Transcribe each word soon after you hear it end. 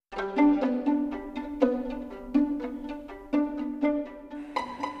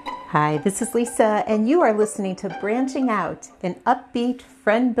Hi, this is Lisa, and you are listening to Branching Out, an upbeat,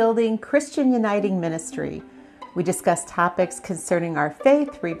 friend-building, Christian uniting ministry. We discuss topics concerning our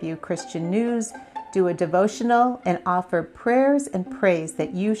faith, review Christian news, do a devotional, and offer prayers and praise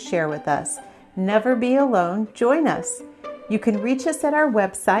that you share with us. Never be alone. Join us. You can reach us at our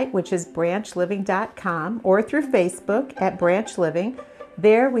website, which is branchliving.com, or through Facebook at Branch Living.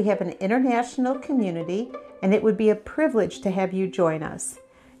 There we have an international community, and it would be a privilege to have you join us.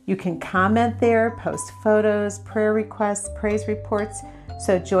 You can comment there, post photos, prayer requests, praise reports.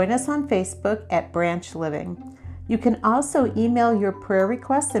 So join us on Facebook at Branch Living. You can also email your prayer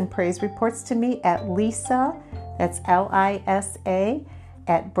requests and praise reports to me at Lisa, that's Lisa,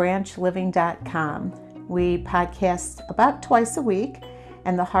 at branchliving.com. We podcast about twice a week,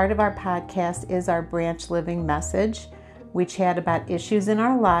 and the heart of our podcast is our Branch Living message. We chat about issues in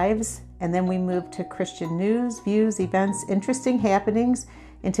our lives, and then we move to Christian news, views, events, interesting happenings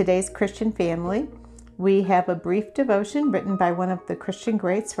in today's Christian family. We have a brief devotion written by one of the Christian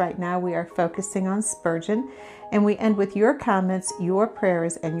greats. Right now we are focusing on Spurgeon, and we end with your comments, your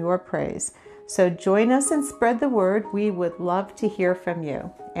prayers, and your praise. So join us and spread the word. We would love to hear from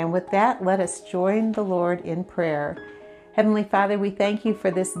you. And with that, let us join the Lord in prayer. Heavenly Father, we thank you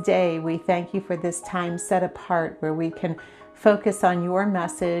for this day. We thank you for this time set apart where we can focus on your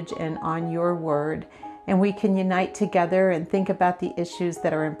message and on your word. And we can unite together and think about the issues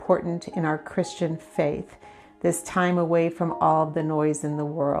that are important in our Christian faith, this time away from all the noise in the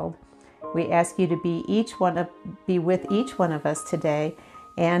world. We ask you to be with each one of us today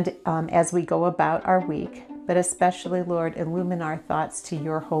and as we go about our week, but especially, Lord, illumine our thoughts to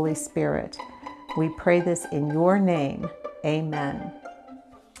your Holy Spirit. We pray this in your name. Amen.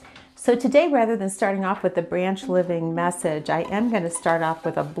 So today, rather than starting off with the Branch Living message, I am going to start off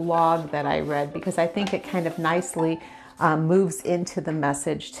with a blog that I read because I think it kind of nicely moves into the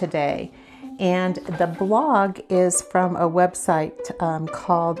message today. And the blog is from a website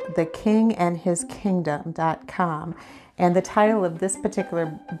called thekingandhiskingdom.com. And the title of this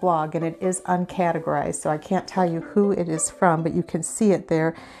particular blog, and it is uncategorized, so I can't tell you who it is from, but you can see it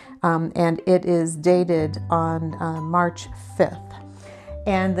there. And it is dated on March 5th.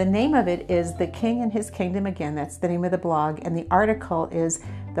 And the name of it is The King and His Kingdom. Again, that's the name of the blog. And the article is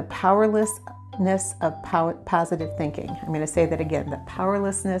The Powerlessness of Positive Thinking. I'm going to say that again, the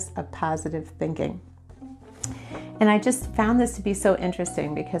powerlessness of positive thinking. And I just found this to be so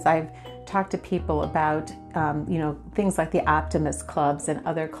interesting because I've talked to people about, things like the Optimist clubs and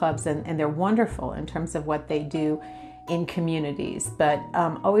other clubs, and they're wonderful in terms of what they do in communities. But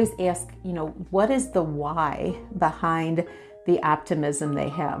always ask, what is the why behind the optimism they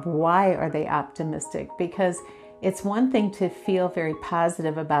have? Why are they optimistic? Because it's one thing to feel very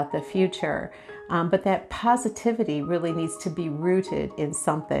positive about the future, but that positivity really needs to be rooted in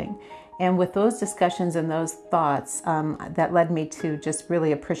something. And with those discussions and those thoughts, that led me to just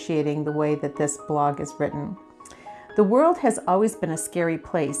really appreciating the way that this blog is written. The world has always been a scary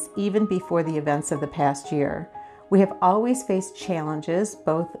place, even before the events of the past year. We have always faced challenges,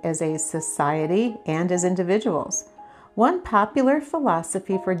 both as a society and as individuals. One popular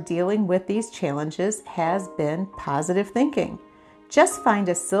philosophy for dealing with these challenges has been positive thinking. Just find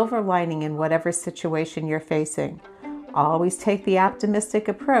a silver lining in whatever situation you're facing. Always take the optimistic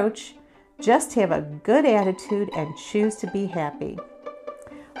approach. Just have a good attitude and choose to be happy.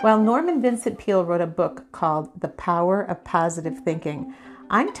 While Norman Vincent Peale wrote a book called The Power of Positive Thinking,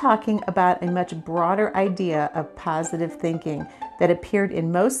 I'm talking about a much broader idea of positive thinking that appeared in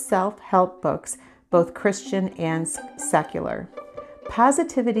most self-help books, both Christian and secular.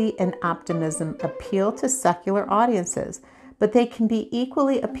 Positivity and optimism appeal to secular audiences, but they can be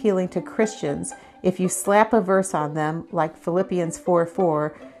equally appealing to Christians if you slap a verse on them like Philippians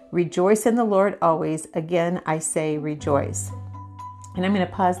 4:4, rejoice in the Lord always. Again, I say rejoice. And I'm going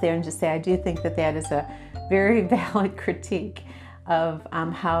to pause there and just say I do think that that is a very valid critique of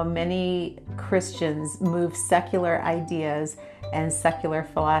how many Christians move secular ideas and secular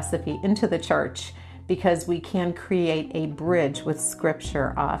philosophy into the church, because we can create a bridge with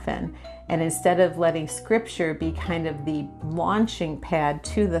Scripture often. And instead of letting Scripture be kind of the launching pad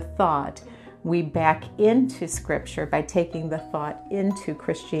to the thought, we back into Scripture by taking the thought into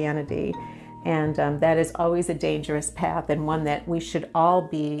Christianity. And that is always a dangerous path, and one that we should all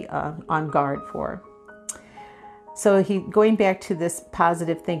be on guard for. So going back to this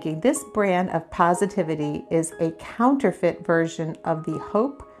positive thinking, this brand of positivity is a counterfeit version of the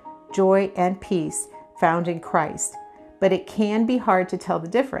hope, joy, and peace found in Christ, but it can be hard to tell the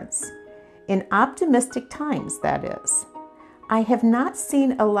difference. In optimistic times, that is. I have not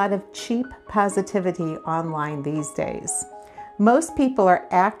seen a lot of cheap positivity online these days. Most people are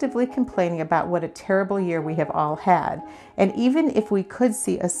actively complaining about what a terrible year we have all had. And even if we could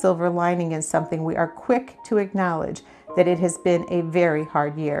see a silver lining in something, we are quick to acknowledge that it has been a very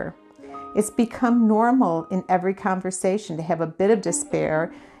hard year. It's become normal in every conversation to have a bit of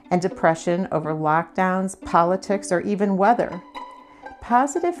despair and depression over lockdowns, politics, or even weather.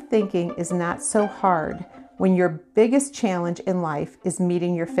 Positive thinking is not so hard when your biggest challenge in life is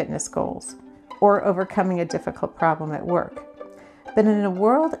meeting your fitness goals or overcoming a difficult problem at work. But in a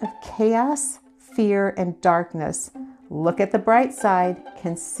world of chaos, fear, and darkness, look at the bright side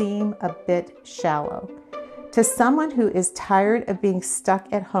can seem a bit shallow. To someone who is tired of being stuck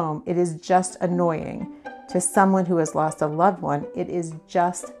at home, it is just annoying. To someone who has lost a loved one, it is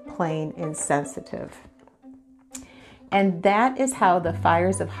just plain insensitive. And that is how the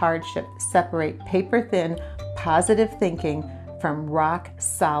fires of hardship separate paper-thin, positive thinking from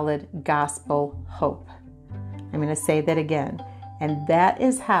rock-solid gospel hope. I'm going to say that again. And that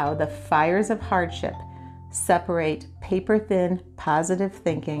is how the fires of hardship separate paper-thin, positive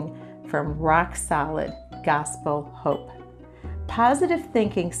thinking from rock-solid gospel hope. Positive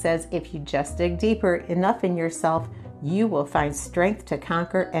thinking says if you just dig deeper enough in yourself, you will find strength to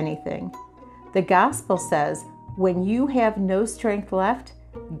conquer anything. The gospel says when you have no strength left,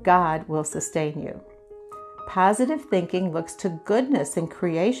 God will sustain you. Positive thinking looks to goodness in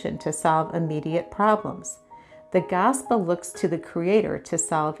creation to solve immediate problems. The gospel looks to the Creator to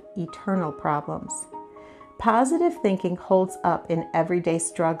solve eternal problems. Positive thinking holds up in everyday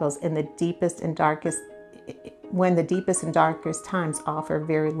struggles when the deepest and darkest times offer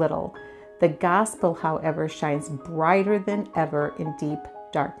very little. The gospel, however, shines brighter than ever in deep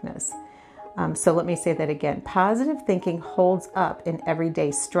darkness. So let me say that again. Positive thinking holds up in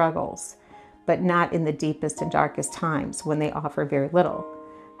everyday struggles, but not in the deepest and darkest times when they offer very little.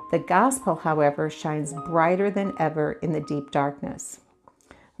 The gospel, however, shines brighter than ever in the deep darkness.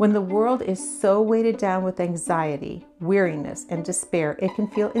 When the world is so weighted down with anxiety, weariness, and despair, it can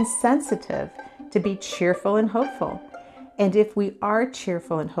feel insensitive to be cheerful and hopeful. And if we are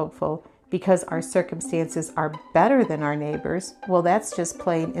cheerful and hopeful because our circumstances are better than our neighbors, well, that's just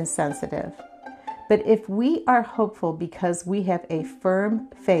plain insensitive. But if we are hopeful because we have a firm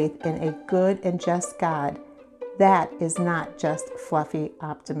faith in a good and just God, that is not just fluffy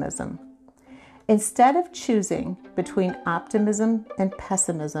optimism. Instead of choosing between optimism and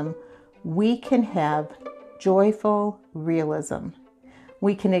pessimism, we can have joyful realism.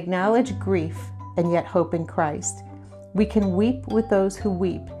 We can acknowledge grief and yet hope in Christ. We can weep with those who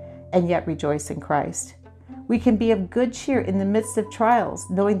weep and yet rejoice in Christ. We can be of good cheer in the midst of trials,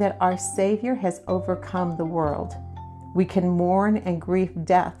 knowing that our Savior has overcome the world. We can mourn and grieve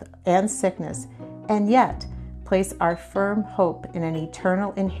death and sickness, and yet place our firm hope in an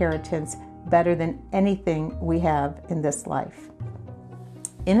eternal inheritance better than anything we have in this life.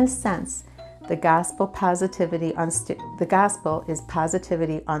 In a sense, the gospel is positivity on steroids,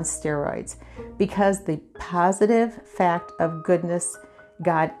 because the positive fact of goodness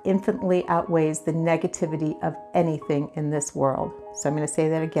God infinitely outweighs the negativity of anything in this world. So I'm going to say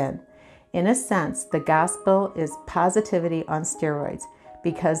that again. In a sense, the gospel is positivity on steroids,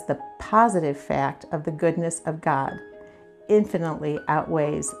 because the positive fact of the goodness of God infinitely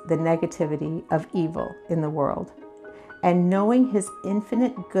outweighs the negativity of evil in the world. And knowing His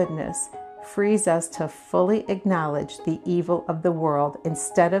infinite goodness frees us to fully acknowledge the evil of the world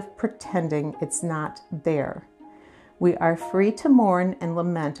instead of pretending it's not there. We are free to mourn and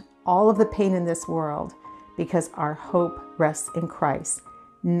lament all of the pain in this world because our hope rests in Christ,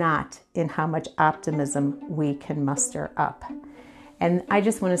 not in how much optimism we can muster up. And I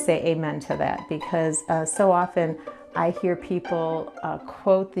just want to say amen to that, because so often I hear people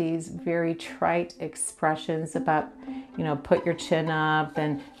quote these very trite expressions about, put your chin up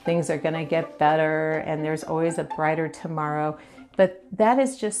and things are going to get better and there's always a brighter tomorrow. But that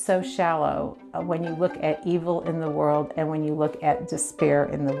is just so shallow when you look at evil in the world and when you look at despair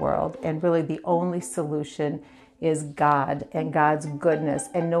in the world. And really the only solution is God and God's goodness,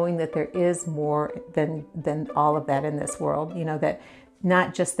 and knowing that there is more than all of that in this world. That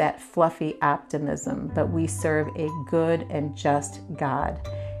not just that fluffy optimism, but we serve a good and just God.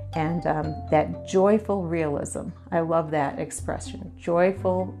 And that joyful realism, I love that expression,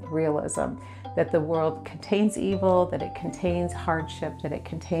 joyful realism, that the world contains evil, that it contains hardship, that it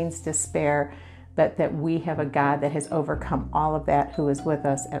contains despair, but that we have a God that has overcome all of that, who is with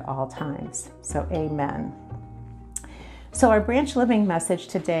us at all times. So amen. So our Branch Living message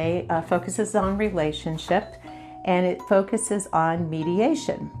today focuses on relationship, and it focuses on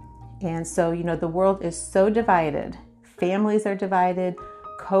mediation. And so, the world is so divided. Families are divided,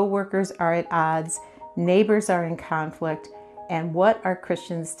 co-workers are at odds, neighbors are in conflict, And what are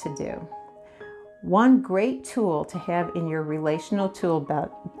Christians to do? One great tool to have in your relational tool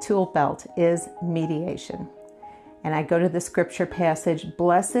belt is mediation. And I go to the scripture passage,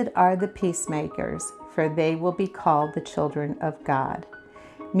 "Blessed are the peacemakers, for they will be called the children of God."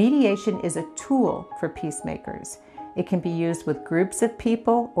 Mediation is a tool for peacemakers. It can be used with groups of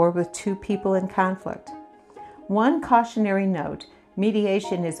people or with two people in conflict. One cautionary note,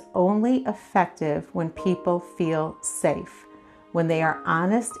 mediation is only effective when people feel safe, when they are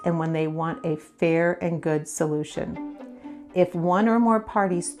honest, and when they want a fair and good solution. If one or more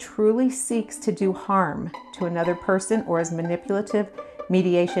parties truly seeks to do harm to another person or is manipulative,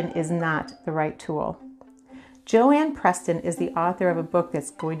 mediation is not the right tool. Joanne Preston is the author of a book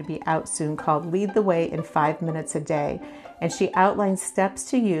that's going to be out soon called Lead the Way in 5 Minutes a Day, and she outlines steps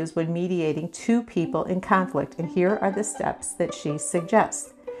to use when mediating two people in conflict, and here are the steps that she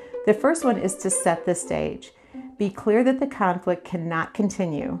suggests. The first one is to set the stage. Be clear that the conflict cannot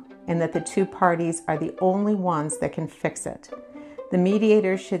continue and that the two parties are the only ones that can fix it. The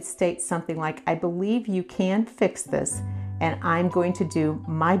mediator should state something like, "I believe you can fix this, and I'm going to do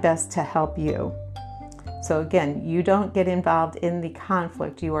my best to help you." So again, you don't get involved in the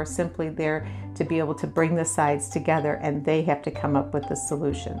conflict. You are simply there to be able to bring the sides together, and they have to come up with the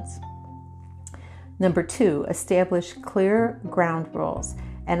solutions. Number 2, establish clear ground rules.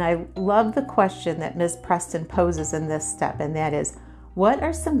 And I love the question that Ms. Preston poses in this step, and that is, what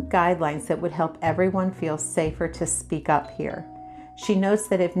are some guidelines that would help everyone feel safer to speak up here? She notes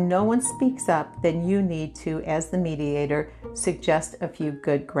that if no one speaks up, then you need to, as the mediator, suggest a few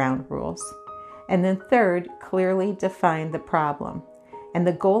good ground rules. And then third, clearly define the problem. And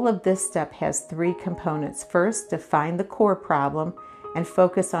the goal of this step has 3 components. First, define the core problem and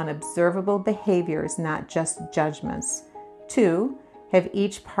focus on observable behaviors, not just judgments. 2, have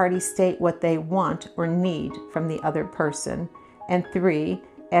each party state what they want or need from the other person. And 3,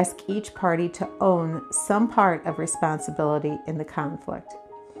 ask each party to own some part of responsibility in the conflict.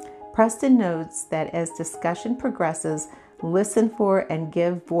 Preston notes that as discussion progresses, listen for and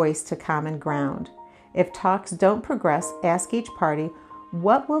give voice to common ground. If talks don't progress, ask each party,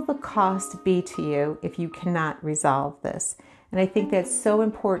 what will the cost be to you if you cannot resolve this? And I think that's so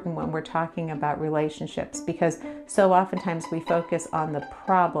important when we're talking about relationships, because so oftentimes we focus on the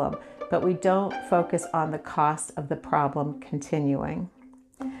problem, but we don't focus on the cost of the problem continuing.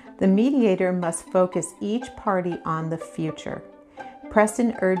 The mediator must focus each party on the future.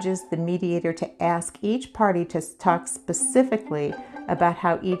 Preston urges the mediator to ask each party to talk specifically about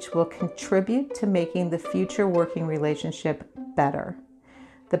how each will contribute to making the future working relationship better.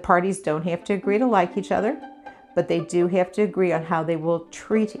 The parties don't have to agree to like each other, but they do have to agree on how they will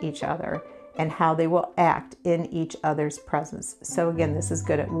treat each other and how they will act in each other's presence. So again, this is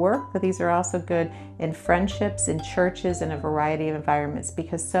good at work, but these are also good in friendships, in churches, in a variety of environments,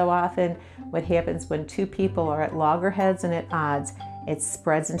 because so often what happens when two people are at loggerheads and at odds, it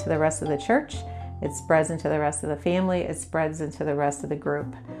spreads into the rest of the church, it spreads into the rest of the family, it spreads into the rest of the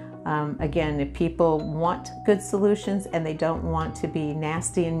group. Again, if people want good solutions and they don't want to be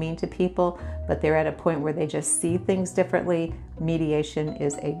nasty and mean to people, but they're at a point where they just see things differently, mediation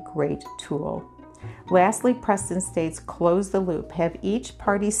is a great tool. Lastly, Preston states, close the loop. Have each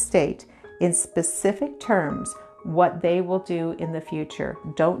party state in specific terms what they will do in the future.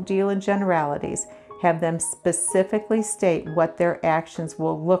 Don't deal in generalities. Have them specifically state what their actions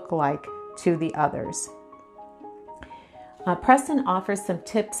will look like to the others. Preston offers some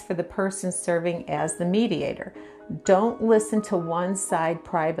tips for the person serving as the mediator. Don't listen to one side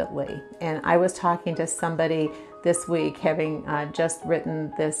privately. And I was talking to somebody this week, having just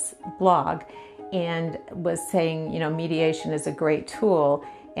written this blog, and was saying, mediation is a great tool,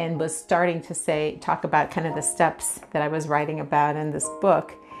 and was starting to talk about kind of the steps that I was writing about in this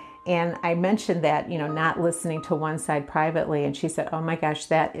book. And I mentioned that, not listening to one side privately. And she said, oh my gosh,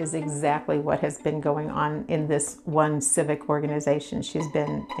 that is exactly what has been going on in this one civic organization she's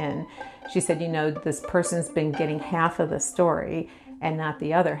been in. She said, this person's been getting half of the story and not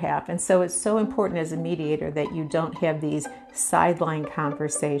the other half. And so it's so important as a mediator that you don't have these sideline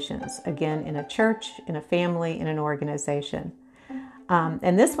conversations, again, in a church, in a family, in an organization.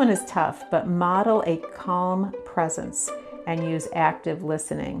 And this one is tough, but model a calm presence and use active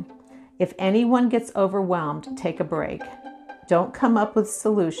listening. If anyone gets overwhelmed, take a break. Don't come up with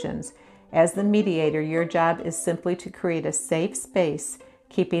solutions. As the mediator, your job is simply to create a safe space,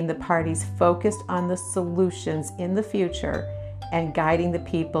 keeping the parties focused on the solutions in the future and guiding the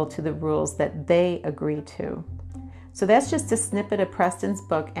people to the rules that they agree to. So that's just a snippet of Preston's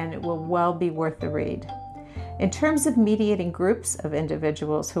book, and it will well be worth the read. In terms of mediating groups of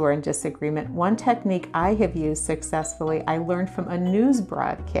individuals who are in disagreement, one technique I have used successfully I learned from a news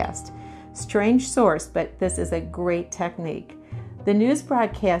broadcast. Strange source, but this is a great technique. The news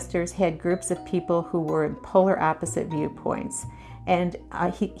broadcasters had groups of people who were in polar opposite viewpoints, and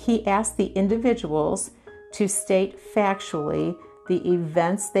he asked the individuals to state factually the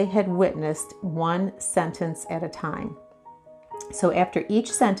events they had witnessed, one sentence at a time. So after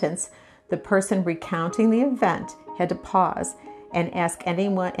each sentence, the person recounting the event had to pause and ask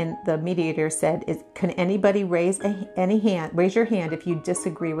anyone, and the mediator said, can anybody raise your hand if you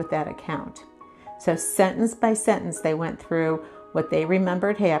disagree with that account? So sentence by sentence, they went through what they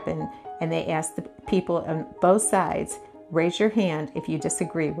remembered happened, and they asked the people on both sides, raise your hand if you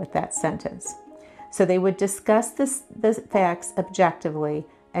disagree with that sentence. So they would discuss the facts objectively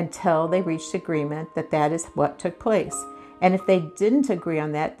until they reached agreement that that is what took place. And if they didn't agree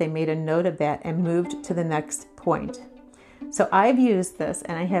on that, they made a note of that and moved to the next point. So I've used this,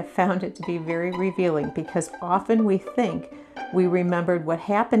 and I have found it to be very revealing, because often we think we remembered what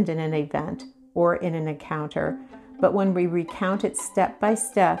happened in an event or in an encounter, but when we recount it step by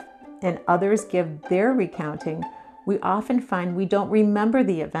step and others give their recounting, we often find we don't remember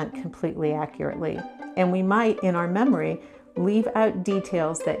the event completely accurately, and we might, in our memory, leave out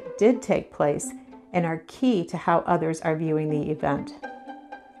details that did take place and are key to how others are viewing the event.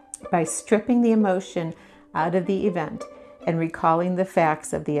 By stripping the emotion out of the event and recalling the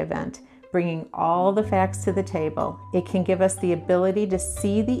facts of the event, bringing all the facts to the table, it can give us the ability to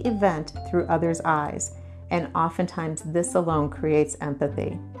see the event through others' eyes, and oftentimes this alone creates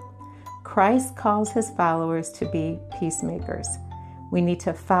empathy. Christ calls his followers to be peacemakers. We need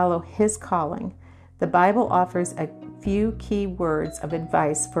to follow his calling. The Bible offers a few key words of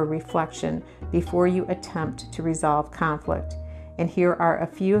advice for reflection before you attempt to resolve conflict. And here are a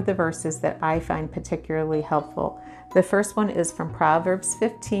few of the verses that I find particularly helpful. The first one is from Proverbs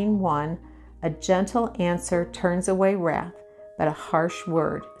 15:1. A gentle answer turns away wrath, but a harsh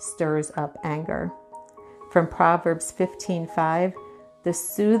word stirs up anger. From Proverbs 15:5. The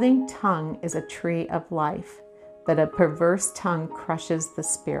soothing tongue is a tree of life, but a perverse tongue crushes the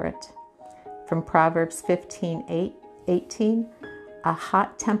spirit. From Proverbs 15:18, a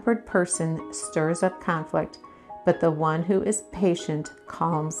hot-tempered person stirs up conflict, but the one who is patient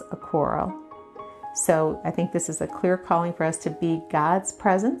calms a quarrel. So I think this is a clear calling for us to be God's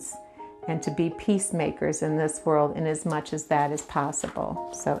presence and to be peacemakers in this world in as much as that is possible.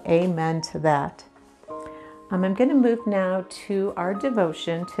 So amen to that. I'm going to move now to our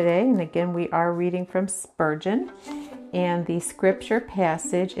devotion today. And again, we are reading from Spurgeon. And the scripture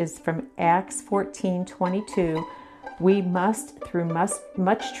passage is from Acts 14:22. We must, through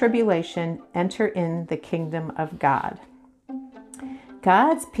much tribulation, enter in the kingdom of God.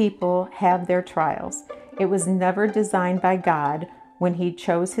 God's people have their trials. It was never designed by God when he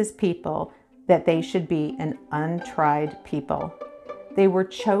chose his people that they should be an untried people. They were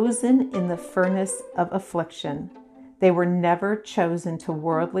chosen in the furnace of affliction. They were never chosen to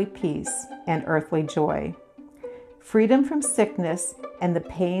worldly peace and earthly joy. Freedom from sickness and the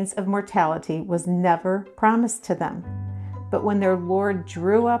pains of mortality was never promised to them. But when their Lord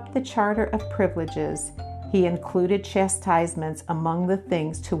drew up the charter of privileges, he included chastisements among the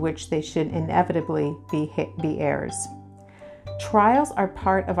things to which they should inevitably be heirs. Trials are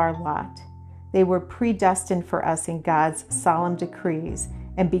part of our lot. They were predestined for us in God's solemn decrees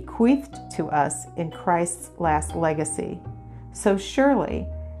and bequeathed to us in Christ's last legacy. So surely,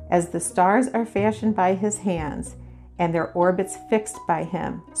 as the stars are fashioned by his hands and their orbits fixed by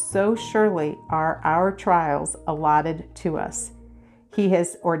him, so surely are our trials allotted to us. He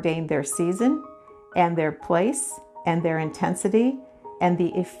has ordained their season and their place and their intensity and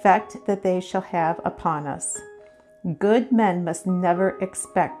the effect that they shall have upon us. Good men must never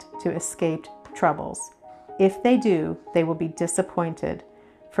expect to escape troubles. If they do, they will be disappointed,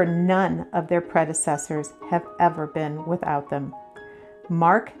 for none of their predecessors have ever been without them.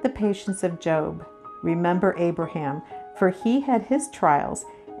 Mark the patience of Job. Remember Abraham, for he had his trials,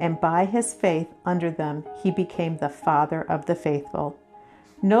 and by his faith under them he became the father of the faithful.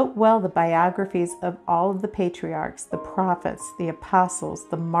 Note well the biographies of all of the patriarchs, the prophets, the apostles,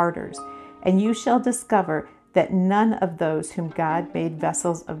 the martyrs, and you shall discover that none of those whom God made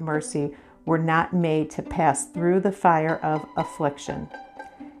vessels of mercy were not made to pass through the fire of affliction.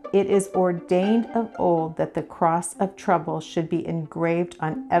 It is ordained of old that the cross of trouble should be engraved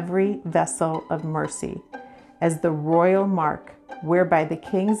on every vessel of mercy, as the royal mark whereby the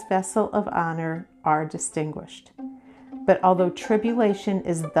king's vessel of honor are distinguished. But although tribulation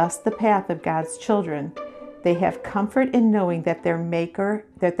is thus the path of God's children, They have comfort in knowing that their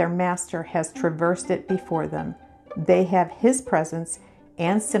master has traversed it before them. They have his presence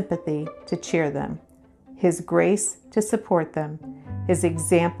and sympathy to cheer them, his grace to support them, his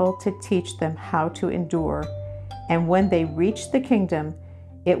example to teach them how to endure. And when they reach the kingdom,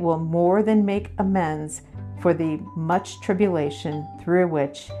 it will more than make amends for the much tribulation through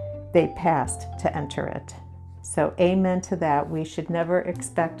which they passed to enter it. So amen to that. We should never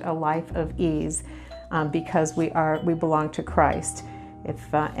expect a life of ease because we belong to Christ.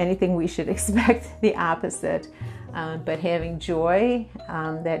 If anything, we should expect the opposite. But having joy,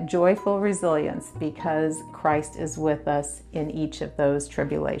 that joyful resilience, because Christ is with us in each of those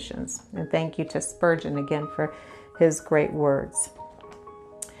tribulations. And thank you to Spurgeon again for his great words.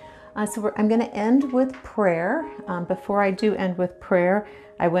 So I'm going to end with prayer. Before I do end with prayer,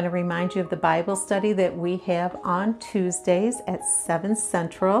 I want to remind you of the Bible study that we have on Tuesdays at 7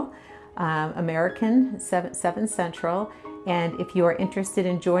 Central, American 7 Central. And if you are interested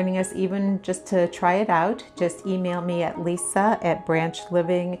in joining us, even just to try it out, just email me at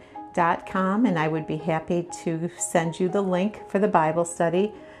lisa@branchliving.com, and I would be happy to send you the link for the Bible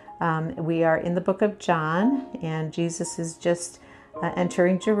study. We are in the book of John, and Jesus is just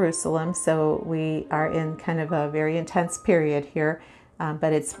entering Jerusalem, so we are in kind of a very intense period here,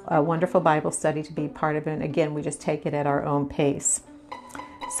 but it's a wonderful Bible study to be part of, and again, we just take it at our own pace.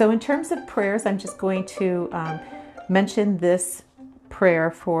 So in terms of prayers, I'm just going to mention this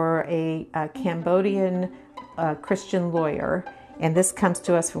prayer for a Cambodian Christian lawyer, and this comes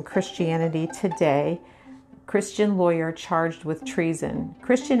to us from Christianity Today. Christian lawyer charged with treason.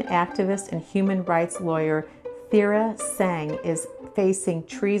 Christian activist and human rights lawyer Thera Sang is facing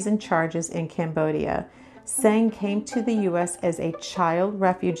treason charges in Cambodia. Sang came to the U.S. as a child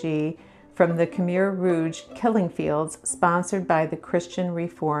refugee from the Khmer Rouge killing fields sponsored by the Christian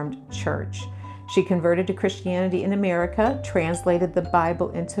Reformed Church. She converted to Christianity in America, translated the Bible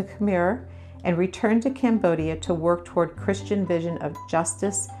into Khmer, and returned to Cambodia to work toward Christian vision of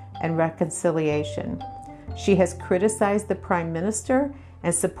justice and reconciliation. She has criticized the Prime Minister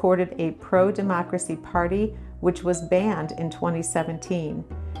and supported a pro-democracy party which was banned in 2017.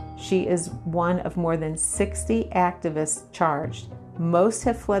 She is one of more than 60 activists charged. Most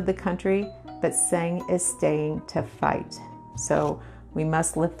have fled the country, but Sang is staying to fight. So we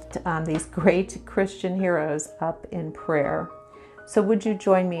must lift these great Christian heroes up in prayer. So would you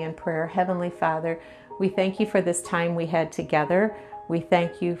join me in prayer? Heavenly Father, we thank you for this time we had together. We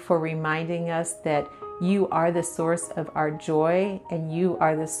thank you for reminding us that you are the source of our joy and you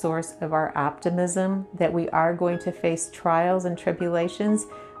are the source of our optimism, that we are going to face trials and tribulations,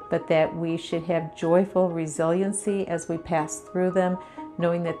 but that we should have joyful resiliency as we pass through them,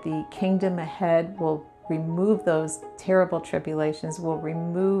 knowing that the kingdom ahead will remove those terrible tribulations, will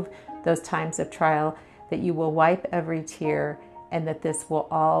remove those times of trial, that you will wipe every tear, and that this will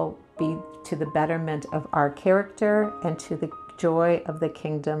all be to the betterment of our character and to the joy of the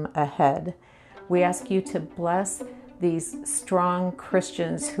kingdom ahead. We ask you to bless these strong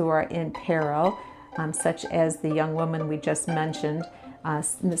Christians who are in peril, such as the young woman we just mentioned,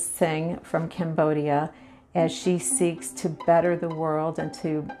 Ms. Sang from Cambodia, as she seeks to better the world and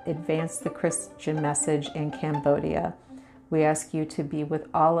to advance the Christian message in Cambodia. We ask you to be with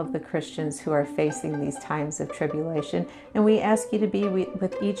all of the Christians who are facing these times of tribulation, and we ask you to be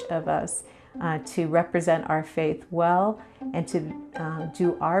with each of us to represent our faith well and to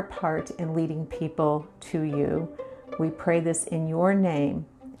do our part in leading people to you. We pray this in your name.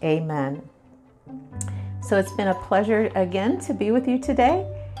 Amen. So it's been a pleasure again to be with you today.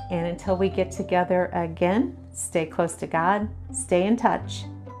 And until we get together again, stay close to God, stay in touch,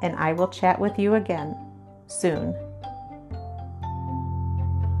 and I will chat with you again soon.